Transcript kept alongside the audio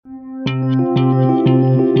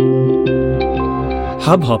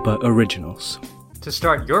Hubhopper Originals. To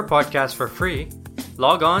start your podcast for free,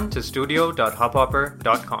 log on to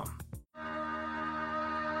studio.hubhopper.com.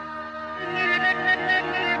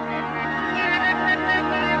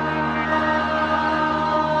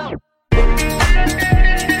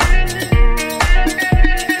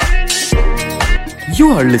 You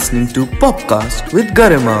are listening to Popcast with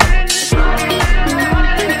Garima.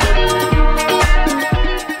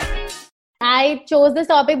 I chose this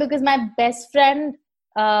topic because my best friend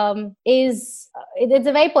it's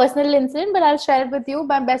a very personal incident, but I'll share it with you.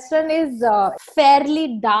 My best friend is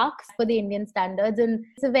fairly dark for the Indian standards, and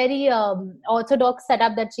it's a very orthodox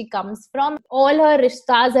setup that she comes from. All her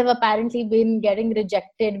rishtas have apparently been getting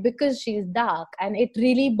rejected because she's dark, and it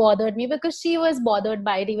really bothered me because she was bothered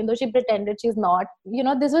by it, even though she pretended she's not. You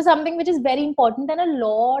know, this was something which is very important, and a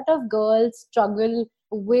lot of girls struggle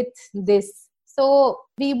with this. So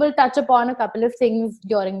we will touch upon a couple of things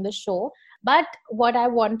during the show. But what I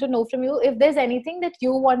want to know from you, if there's anything that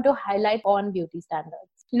you want to highlight on beauty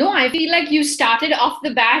standards. No, I feel like you started off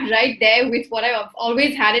the bat right there with what I've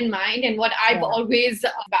always had in mind and what I've always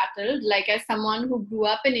battled. Like, as someone who grew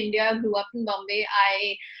up in India, grew up in Bombay,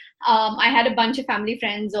 I had a bunch of family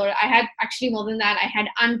friends, or I had actually more than that. I had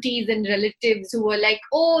aunties and relatives who were like,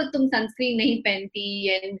 "Oh, tum sunscreen nahi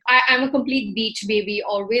pehnti," and I'm a complete beach baby,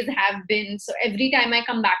 always have been. So every time I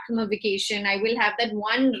come back from a vacation, I will have that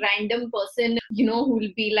one random person, who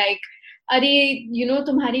will be like, "Arey,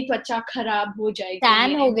 तुम्हारी त्वचा खराब हो जाएगी."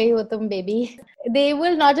 Tan हो गई हो तुम, baby. They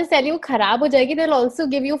will not just tell you खराब हो जाएगी, they'll also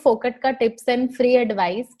give you फोकट का tips and free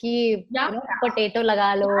advice कि potato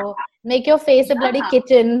लगा लो, make your face a bloody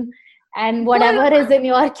kitchen, and whatever is in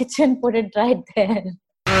your kitchen, put it right there.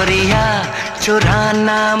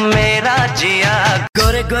 चुराना मेरा जिया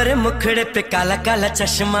गोरे गोरे मुखड़े पे काला काला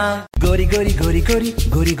चश्मा गोरी गोरी गोरी गोरी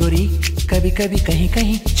गोरी गोरी कभी कभी कहीं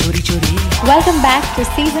कहीं चोरी चोरी. Welcome back to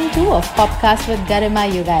season 2 of Popcast with Garima,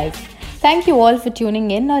 you guys. Thank you all for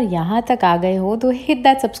tuning in. और यहाँ तक आ गए हो तो hit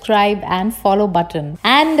that subscribe and follow button.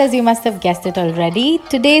 And as you must have guessed it already,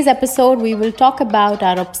 today's episode we will talk about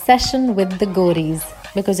our obsession with the gories.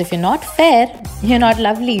 Because if you're not fair, you're not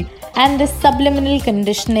lovely. And this subliminal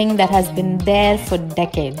conditioning that has been there for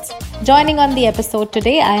decades. Joining on the episode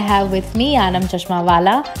today, I have with me Anam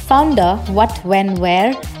Chashmawala, founder What, When,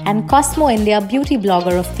 Where, and Cosmo India Beauty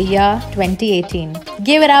Blogger of the Year 2018.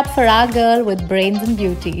 Give it up for our girl with brains and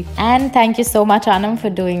beauty. And thank you so much, Anam, for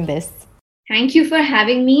doing this. Thank you for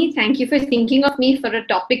having me. Thank you for thinking of me for a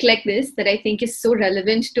topic like this that I think is so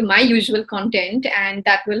relevant to my usual content, and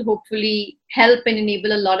that will hopefully help and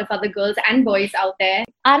enable a lot of other girls and boys out there.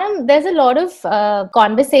 Anam, there's a lot of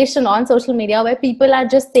conversation on social media where people are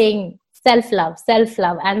just saying self-love,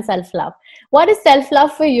 and self-love. What is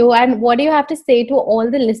self-love for you, and what do you have to say to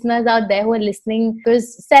all the listeners out there who are listening?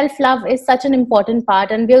 Because self-love is such an important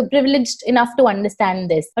part, and we're privileged enough to understand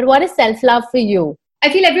this. But what is self-love for you? I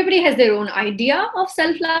feel everybody has their own idea of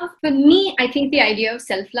self-love. For me, I think the idea of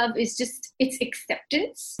self-love is just its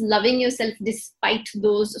acceptance, loving yourself despite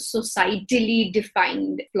those societally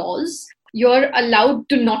defined flaws. You're allowed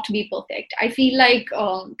to not be perfect. I feel like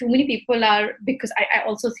too many people are, because I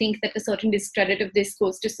also think that a certain discredit of this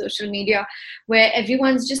goes to social media, where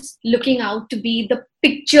everyone's just looking out to be the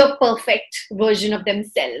picture perfect version of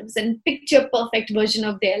themselves and picture perfect version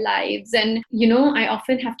of their lives. And, I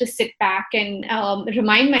often have to sit back and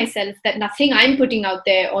remind myself that nothing I'm putting out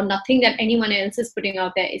there or nothing that anyone else is putting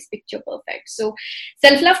out there is picture perfect. So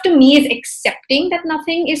self-love to me is accepting that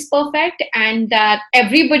nothing is perfect and that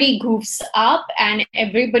everybody goofs up and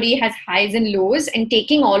everybody has highs and lows, and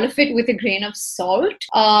taking all of it with a grain of salt,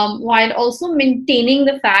 while also maintaining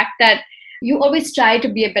the fact that you always try to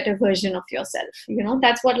be a better version of yourself.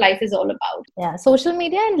 That's what life is all about. Yeah, social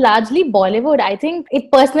media and largely Bollywood. I think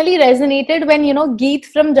it personally resonated when, Geet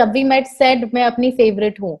from Jab We Met said, मैं अपनी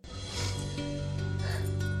favorite हूँ.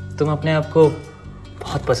 तुम अपने आप को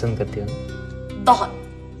बहुत पसंद करती हो. बहुत.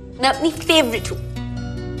 मैं अपनी favorite हूँ.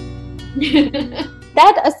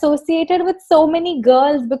 That associated with so many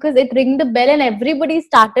girls because it rang the bell and everybody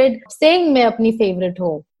started saying मैं अपनी favorite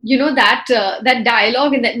हूँ. That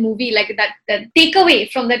dialogue in that movie, like that takeaway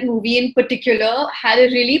from that movie in particular, had a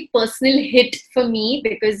really personal hit for me,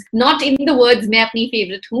 because not in the words "मैं अपनी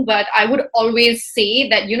favorite हूँ," but I would always say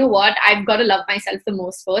that, I've got to love myself the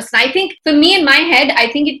most first. And I think for me, in my head, I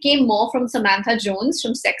think it came more from Samantha Jones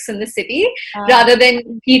from Sex and the City rather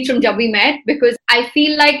than Heath from Jab We Met, because I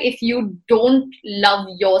feel like if you don't love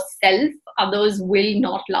yourself, others will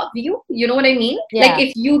not love you. You know what I mean? Yeah. Like,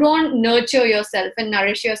 if you don't nurture yourself and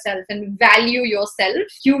nourish yourself and value yourself,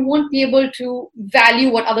 you won't be able to value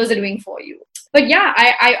what others are doing for you. But yeah,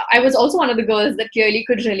 I was also one of the girls that clearly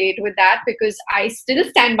could relate with that, because I still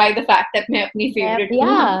stand by the fact that my favorite.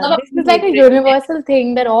 Yeah, this is like a universal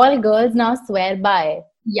thing that all girls now swear by.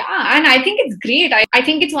 Yeah, and I think it's great. I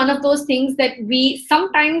think it's one of those things that we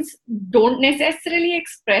sometimes don't necessarily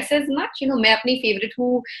express as much. You know, my favorite,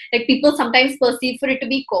 who like people sometimes perceive for it to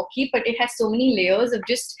be cocky, but it has so many layers of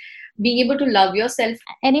just being able to love yourself.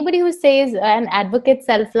 Anybody who says and advocates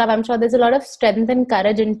self-love, I'm sure there's a lot of strength and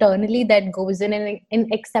courage internally that goes in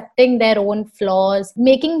accepting their own flaws,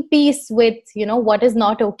 making peace with, you know, what is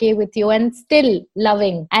not okay with you, and still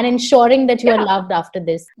loving and ensuring that you are loved after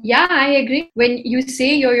this. Yeah, I agree. When you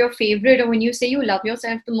say you're your favorite, or when you say you love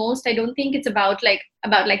yourself the most, I don't think it's about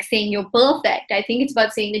saying you're perfect. I think it's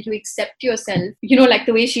about saying that you accept yourself. You know, like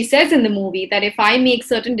the way she says in the movie, that if I make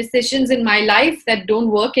certain decisions in my life that don't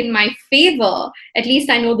work in my favor, at least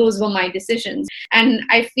I know those were my decisions. And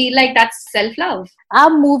I feel like that's self-love. Our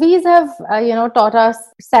movies have, taught us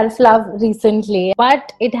self-love recently,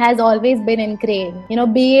 but it has always been ingrained. You know,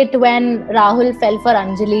 be it when Rahul fell for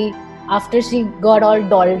Anjali after she got all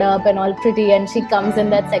dolled up and all pretty, and she comes in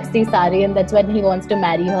that sexy sari, and that's when he wants to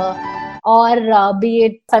marry her. Or be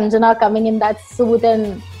it Sanjana coming in that suit,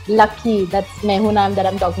 and Lucky, that's Mehu Naam that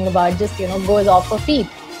I'm talking about, just, goes off her feet.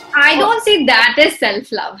 I don't see that as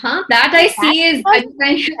self-love, huh? That I see is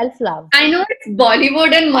self-love. I know it's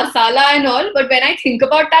Bollywood and masala and all, but when I think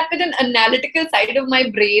about that with an analytical side of my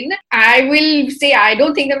brain, I will say I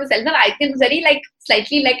don't think that was self-love. I think it's very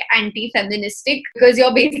slightly anti-feministic, because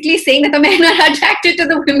you're basically saying that the men are attracted to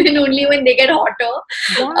the women only when they get hotter.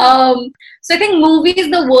 Yeah. So I think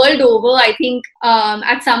movies the world over, I think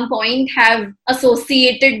at some point have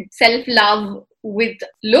associated self-love with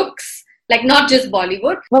looks. Like, not just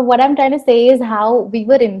Bollywood. But what I'm trying to say is how we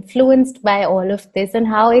were influenced by all of this, and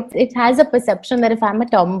how it has a perception that if I'm a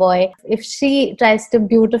tomboy, if she tries to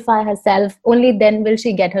beautify herself, only then will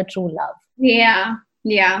she get her true love. Yeah.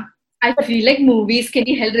 I feel like movies can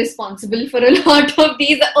be held responsible for a lot of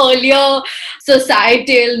these earlier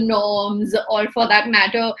societal norms, or for that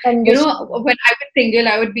matter, when I was single,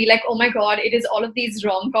 I would be like, oh my God, it is all of these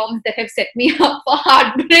rom-coms that have set me up for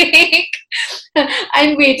heartbreak.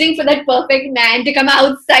 I'm waiting for that perfect man to come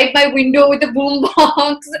outside my window with a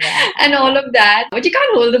boombox and all of that. But you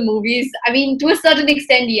can't hold the movies. I mean, to a certain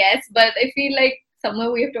extent, yes, but I feel like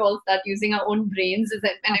somewhere we have to all start using our own brains, and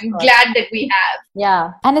I'm glad that we have.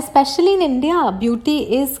 Yeah. And especially in India,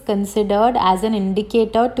 beauty is considered as an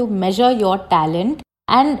indicator to measure your talent.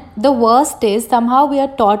 And the worst is, somehow we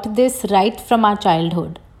are taught this right from our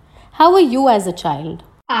childhood. How were you as a child?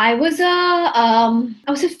 I was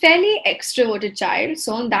a fairly extroverted child,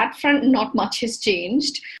 so on that front, not much has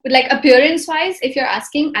changed. But appearance-wise, if you're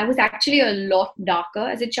asking, I was actually a lot darker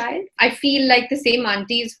as a child. I feel like the same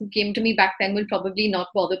aunties who came to me back then will probably not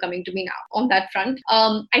bother coming to me now on that front.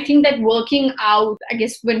 I think that working out, I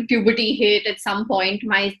guess when puberty hit at some point,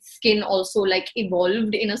 my skin also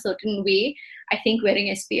evolved in a certain way. I think wearing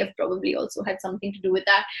SPF probably also had something to do with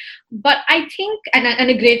that. But I think, and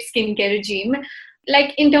a great skincare regime.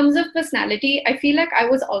 In terms of personality, I feel like I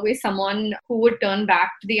was always someone who would turn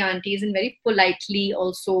back to the aunties and very politely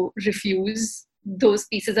also refuse those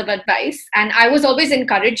pieces of advice. And I was always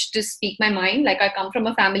encouraged to speak my mind. I come from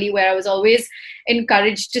a family where I was always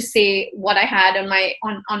encouraged to say what I had on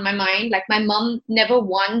my mind. My mom never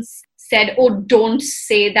once said, oh, don't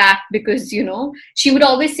say that, because, she would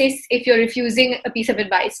always say, if you're refusing a piece of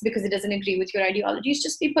advice because it doesn't agree with your ideologies,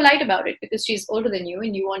 just be polite about it, because she's older than you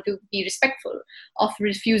and you want to be respectful of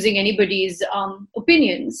refusing anybody's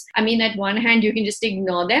opinions. I mean, at one hand, you can just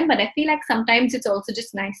ignore them, but I feel like sometimes it's also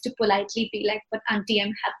just nice to politely be like, but auntie,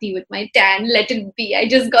 I'm happy with my tan, let it be. I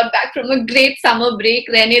just got back from a great summer break,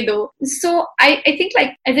 rehne do. So I think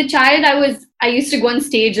as a child, I used to go on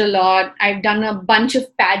stage a lot. I've done a bunch of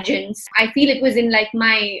pageants. I feel it was in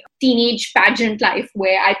my teenage pageant life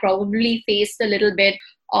where I probably faced a little bit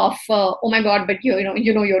of, oh my God, but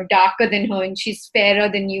you're darker than her and she's fairer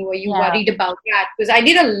than you. Are you worried about that? Because I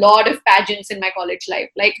did a lot of pageants in my college life.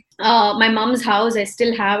 My mom's house, I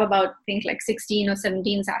still have about, I think 16 or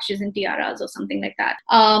 17 sashes and tiaras or something like that.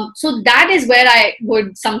 So that is where I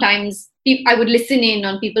would sometimes, I would listen in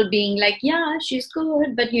on people being like, yeah, she's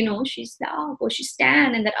good, but she's dark or she's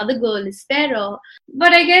tan and that other girl is fairer.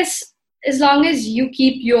 But I guess as long as you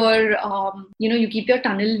keep your, you keep your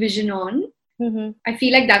tunnel vision on, I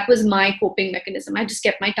feel like that was my coping mechanism. I just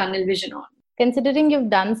kept my tunnel vision on. Considering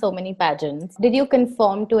you've done so many pageants, did you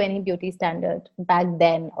conform to any beauty standard back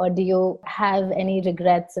then? Or do you have any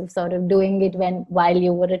regrets of sort of doing it while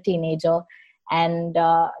you were a teenager? And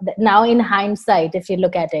now in hindsight, if you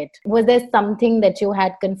look at it, was there something that you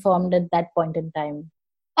had conformed at that point in time?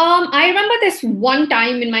 I remember this one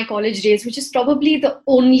time in my college days, which is probably the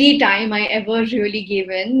only time I ever really gave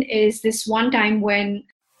in, is this one time when...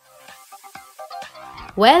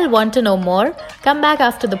 Well, want to know more? Come back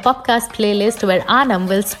after the podcast playlist where Anam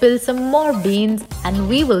will spill some more beans and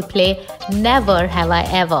we will play Never Have I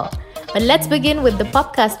Ever. But let's begin with the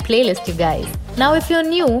podcast playlist, you guys. Now, if you're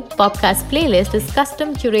new, podcast playlist is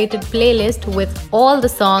custom curated playlist with all the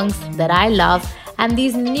songs that I love and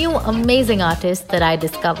these new amazing artists that I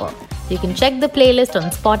discover. You can check the playlist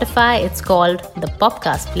on Spotify. It's called the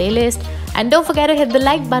Popcast Playlist. And don't forget to hit the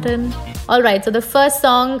like button. Alright, so the first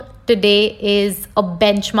song today is a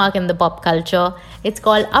benchmark in the pop culture. It's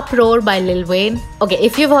called Uproar by Lil Wayne. Okay,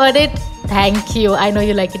 if you've heard it, thank you. I know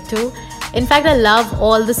you like it too. In fact, I love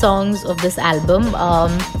all the songs of this album.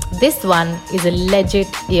 This one is a legit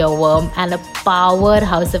earworm and a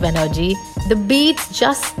powerhouse of energy. The beats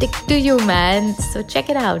just stick to you, man. So check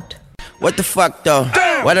it out. What the fuck though?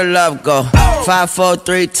 Where the love go? 5, 4,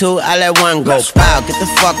 3, 2, I let one go. Wow, get the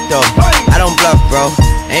fuck though. I don't bluff, bro.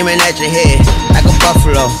 Aiming at your head like a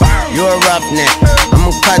buffalo. You a roughneck, I'm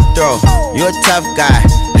a cutthroat. You a tough guy.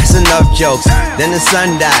 That's enough jokes. Then the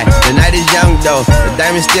sun died. The night is young though. The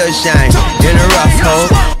diamond still shine. In a rough hole.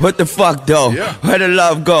 What the fuck though? Where the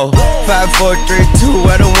love go? 5, 4, 3, 2,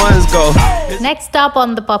 where the ones go? Next up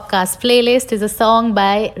on the Popcast playlist is a song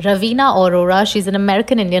by Raveena Aurora. She's an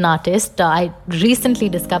American Indian artist. I recently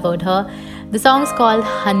discovered her. The song's called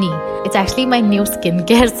Honey. It's actually my new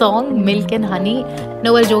skincare song, Milk and Honey.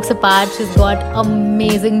 No, well, jokes apart, she's got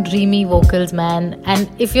amazing dreamy vocals, man. And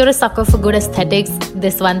if you're a sucker for good aesthetics,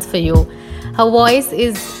 this one's for you. Her voice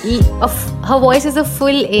is a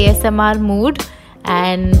full ASMR mood,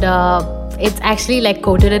 and it's actually like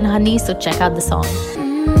coated in honey. So check out the song.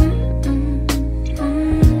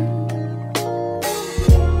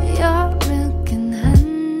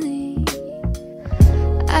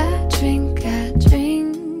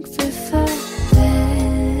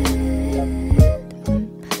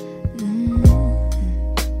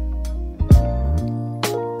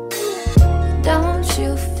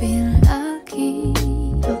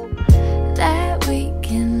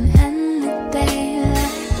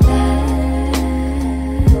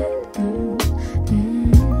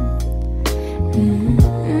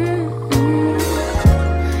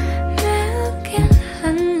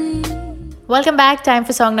 Welcome back. Time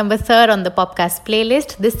for song number 3 on the Popcast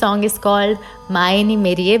playlist. This song is called Maini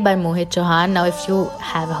Meriye by Mohit Chauhan. Now, if you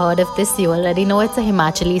have heard of this, you already know it's a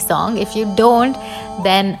Himachali song. If you don't,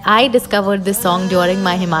 then I discovered this song during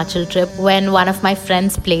my Himachal trip when one of my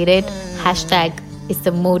friends played it. Hashtag it's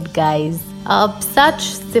the mood, guys. Such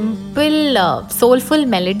simple, soulful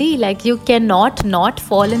melody. Like you cannot not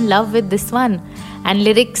fall in love with this one. And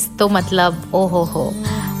lyrics to matlab, oh ho.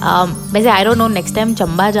 वैसे I don't know next time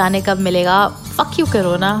Chamba जाने कब मिलेगा. Fuck you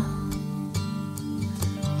corona.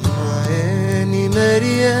 Mayani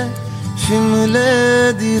मेरी है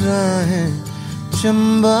शिमले दी राहें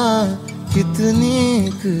चंबा कितनी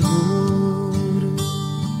दूर.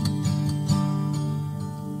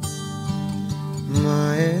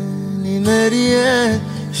 मायनी मेरी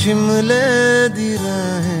है शिमले दी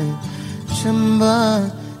राहें चंबा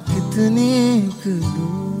कितनी दूर.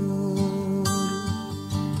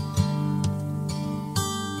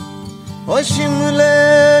 ओ शिमले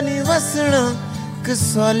नी वसना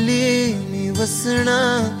कसौली नी वसना.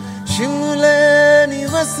 शिमले नी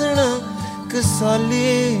वसना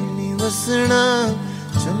कसौली नी वसना.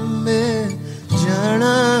 चंबे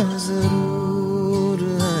जाना जरूर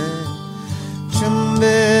है.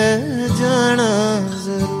 चंबे जाना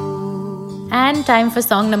जरूर. And time for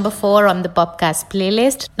song number 4 on the Popcast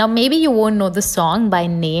playlist. Now, maybe you won't know the song by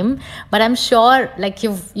name, but I'm sure like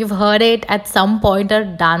you've heard it at some point or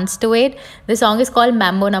danced to it. The song is called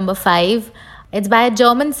Mambo Number 5. It's by a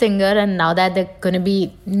German singer, and now that there are going to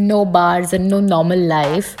be no bars and no normal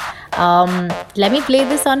life, let me play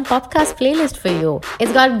this on Popcast playlist for you.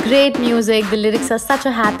 It's got great music, the lyrics are such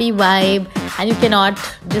a happy vibe, and you cannot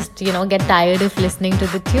just, get tired of listening to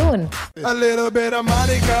the tune. A little bit of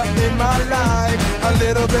Monica in my life, a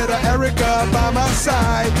little bit of Erica by my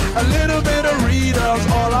side, a little bit of Rita's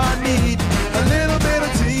all I need, a little bit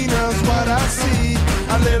of Tina's what I see,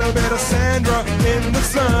 a little bit of Sandra in the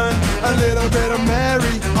sun, a little bit of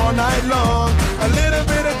Mary all night long, a little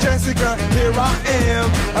bit of Jessica, here I am,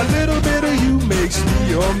 a little bit of you makes me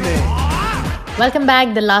your man. Welcome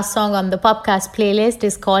back. The last song on the Popcast playlist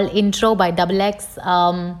is called Intro by Double X.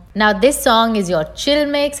 Now this song is your chill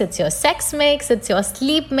mix, it's your sex mix, it's your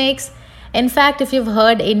sleep mix. In fact, if you've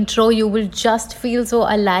heard Intro, you will just feel so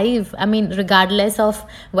alive. I mean, regardless of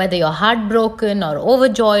whether you're heartbroken or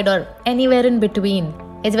overjoyed or anywhere in between.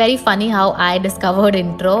 It's very funny how I discovered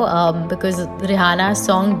intro because Rihanna's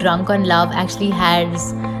song Drunk on Love actually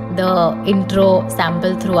has the intro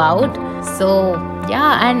sample throughout. So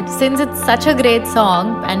yeah, and since it's such a great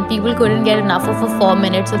song and people couldn't get enough of a 4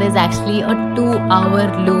 minutes, so there's actually a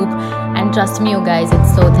 2-hour loop, and trust me you guys,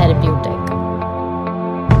 it's so therapeutic.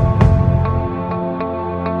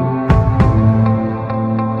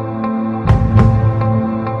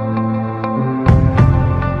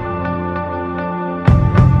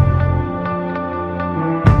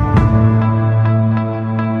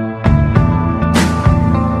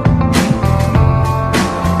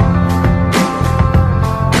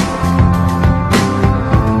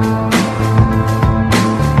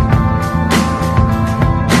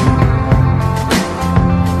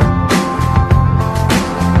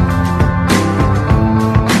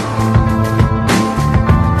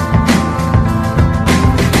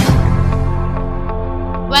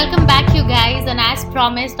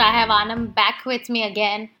 Promised, I have Anam back with me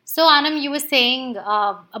again. So Anam, you were saying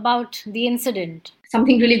about the incident.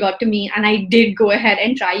 Something really got to me and I did go ahead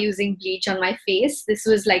and try using bleach on my face. This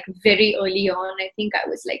was like very early on. I think I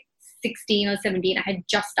was like 16 or 17. I had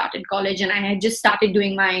just started college and I had just started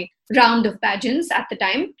doing my round of pageants at the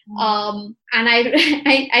time. And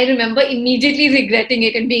I remember immediately regretting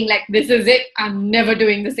it and being like, this is it. I'm never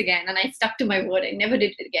doing this again. And I stuck to my word. I never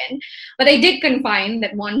did it again. But I did confine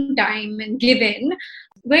that one time and give in.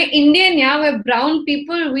 We're Indian, yeah, we're brown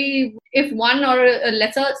people. If one or a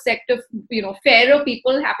lesser sect of, fairer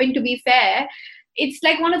people happen to be fair, it's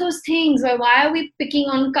like one of those things where why are we picking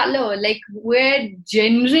on color? Like where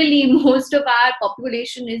generally most of our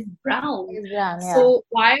population is brown. Yeah. So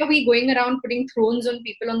why are we going around putting thrones on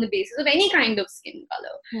people on the basis of any kind of skin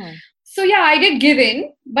color? So yeah, I did give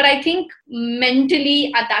in, but I think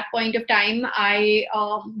mentally at that point of time,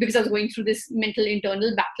 because I was going through this mental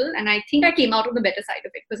internal battle, and I think I came out on the better side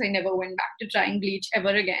of it because I never went back to trying bleach ever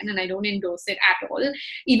again, and I don't endorse it at all.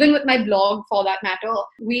 Even with my blog, for that matter,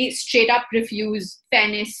 we straight up refuse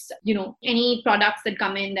fairness, any products that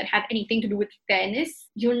come in that have anything to do with fairness.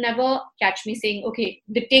 You'll never catch me saying, okay,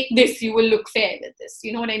 take this, you will look fair with this.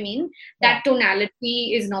 You know what I mean? That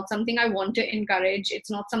tonality is not something I want to encourage.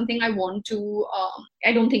 It's not something I want to,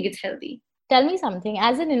 I don't think it's healthy. Tell me something.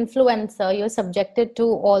 As an influencer, you're subjected to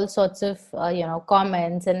all sorts of,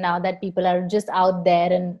 comments. And now that people are just out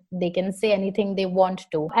there and they can say anything they want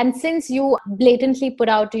to. And since you blatantly put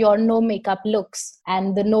out your no makeup looks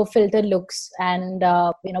and the no filter looks and,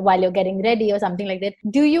 while you're getting ready or something like that,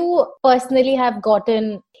 do you personally have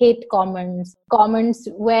gotten hate comments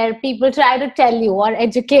where people try to tell you or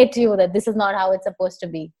educate you that this is not how it's supposed to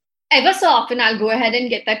be? Ever so often, I'll go ahead and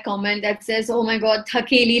get that comment that says, oh my God,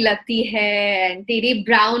 thakeli lagti hai, and tere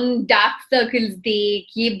brown dark circles dekh,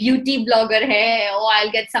 ye beauty blogger hai, or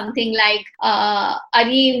I'll get something like,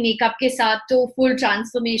 Ari makeup ke saath to full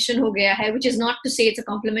transformation ho gaya hai, which is not to say it's a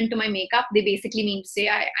compliment to my makeup. They basically mean to say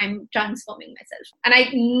I'm transforming myself. And I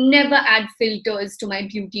never add filters to my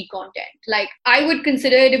beauty content. Like, I would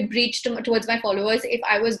consider it a breach towards my followers if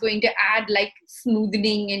I was going to add like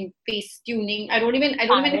smoothing and face tuning. I don't even have,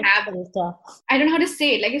 I don't know how to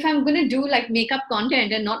say it. Like if I'm going to do like makeup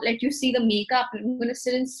content and not let you see the makeup, I'm going to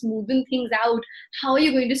sit and smoothen things out. How are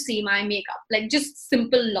you going to see my makeup? Like just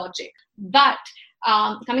simple logic. But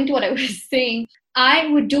coming to what I was saying, I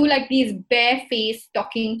would do like these bare face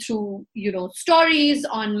talking through, stories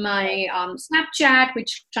on my Snapchat,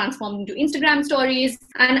 which transformed into Instagram stories.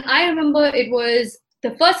 And I remember it was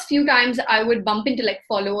the first few times I would bump into like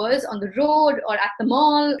followers on the road or at the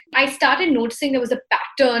mall, I started noticing there was a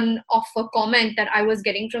pattern of a comment that I was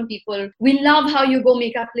getting from people. We love how you go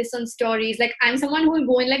makeupless on stories. Like I'm someone who will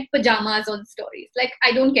go in like pajamas on stories. Like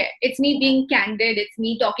I don't care. It's me being candid. It's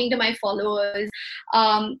me talking to my followers.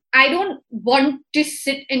 I don't want to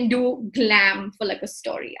sit and do glam for like a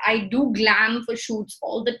story. I do glam for shoots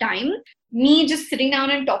all the time. Me just sitting down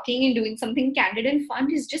and talking and doing something candid and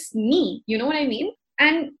fun is just me. You know what I mean?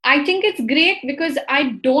 And I think it's great because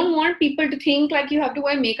I don't want people to think like you have to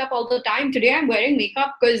wear makeup all the time. Today I'm wearing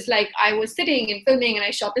makeup because like I was sitting and filming and I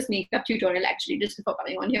shot this makeup tutorial actually just before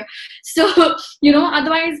coming on here. So,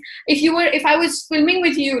 otherwise if I was filming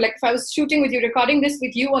with you, like if I was shooting with you, recording this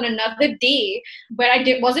with you on another day where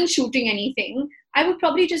I wasn't shooting anything, I would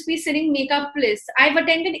probably just be sitting makeupless. I've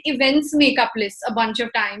attended events makeupless a bunch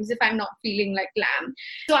of times if I'm not feeling like glam.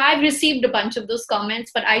 So I've received a bunch of those comments,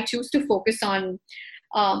 but I choose to focus on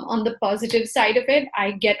the positive side of it.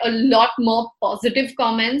 I get a lot more positive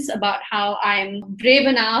comments about how I'm brave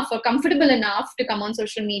enough or comfortable enough to come on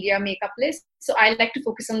social media makeupless. So I like to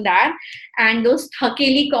focus on that. And those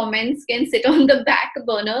thakeli comments can sit on the back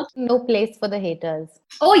burner. No place for the haters.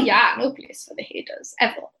 Oh yeah, no place for the haters,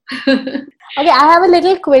 ever. Okay, I have a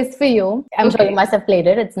little quiz for you. I'm sure you must have played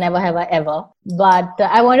it. It's never have I ever. But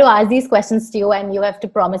I want to ask these questions to you, and you have to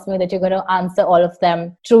promise me that you're going to answer all of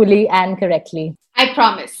them truly and correctly. I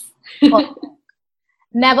promise.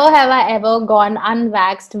 Never have I ever gone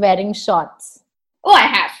unvaxxed wearing shorts. Oh, I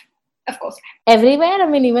have. Of course. Everywhere? I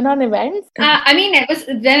mean, even on events?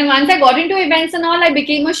 Then once I got into events and all, I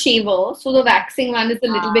became a shaver. So the waxing one is a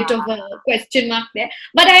little bit of a question mark there.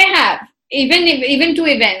 But I have. Even to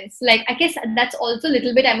events. Like, I guess that's also a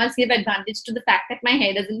little bit, I must give advantage to the fact that my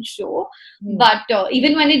hair doesn't show. But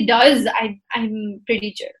even when it does, I'm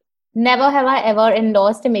pretty chill. Never have I ever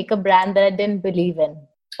endorsed a makeup brand that I didn't believe in.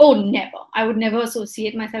 Oh, never. I would never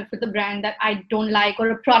associate myself with a brand that I don't like or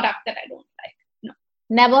a product that I don't like. No.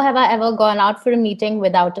 Never have I ever gone out for a meeting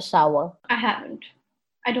without a shower. I haven't.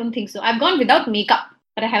 I don't think so. I've gone without makeup,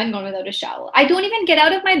 but I haven't gone without a shower. I don't even get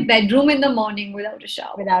out of my bedroom in the morning without a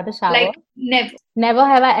shower. Without a shower? Like, never. Never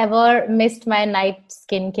have I ever missed my night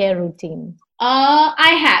skincare routine.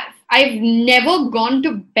 I have. I've never gone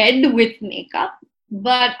to bed with makeup,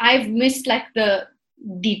 but I've missed like the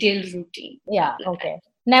detailed routine. Yeah, okay.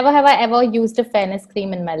 Never have I ever used a fairness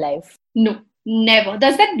cream in my life. No, never.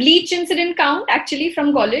 Does that bleach incident count actually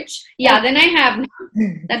from college? Yeah, then I have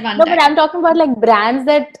that one. No, but I'm talking about like brands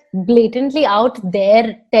that blatantly out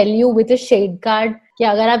there tell you with a shade card कि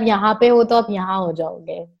अगर आप यहाँ पे हो तो आप यहाँ हो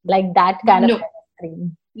जाओगे. Like that kind of fairness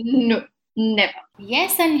cream. No, never.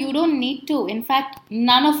 Yes, and you don't need to. In fact,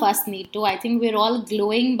 none of us need to. I think we're all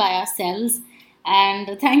glowing by ourselves.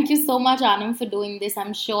 And thank you so much, Anam, for doing this.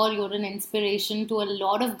 I'm sure you're an inspiration to a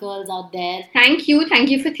lot of girls out there. Thank you. Thank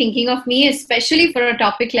you for thinking of me, especially for a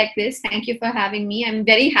topic like this. Thank you for having me. I'm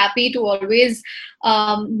very happy to always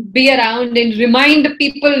be around and remind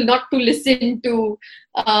people not to listen to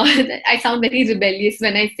I sound very rebellious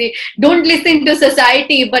when I say don't listen to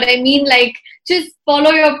society, but I mean like just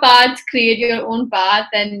follow your path, create your own path,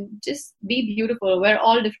 and just be beautiful. We're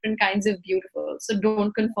all different kinds of beautiful, so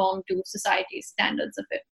don't conform to society's standards of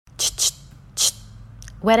it.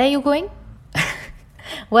 Where are you going?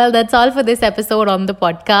 Well, that's all for this episode on the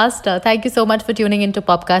podcast. Thank you so much for tuning into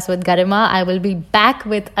Popcast with Garima. I will be back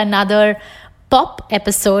with another pop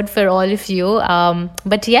episode for all of you.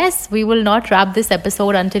 But yes, we will not wrap this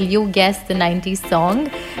episode until you guess the 90s song.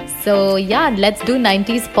 So yeah, let's do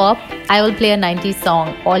 90s pop. I will play a 90s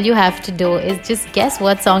song. All you have to do is just guess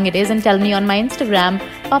what song it is and tell me on my Instagram,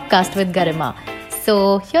 Popcast with Garima.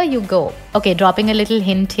 So here you go. Okay, dropping a little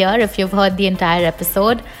hint here if you've heard the entire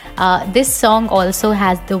episode. This song also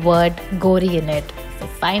has the word Gori in it. So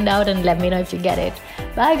find out and let me know if you get it.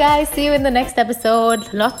 Bye guys, see you in the next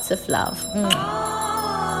episode. Lots of love.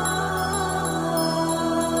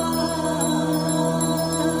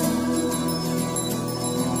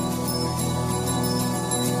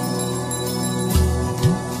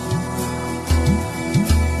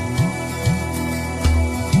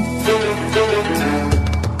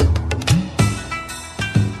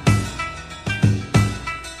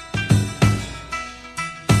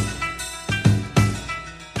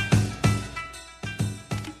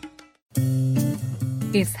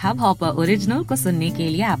 इस hub hopper original को सुनने के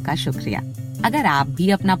लिए आपका शुक्रिया। अगर आप भी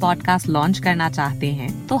अपना पॉडकास्ट लॉन्च करना चाहते हैं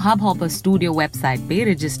तो हब हॉपर स्टूडियो वेबसाइट पे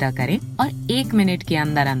रजिस्टर करें और 1 मिनट के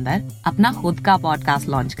अंदर अंदर अपना खुद का पॉडकास्ट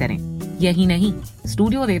लॉन्च करें। यही नहीं,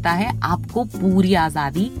 स्टूडियो देता है आपको पूरी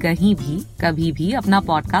आजादी कहीं भी कभी भी अपना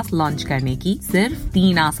पॉडकास्ट लॉन्च करने की, सिर्फ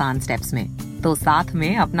 3 आसान स्टेप्स में। तो साथ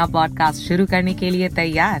में अपना पॉडकास्ट शुरू करने के लिए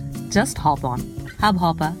तैयार? Just hop on hub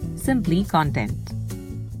hopper, simply content.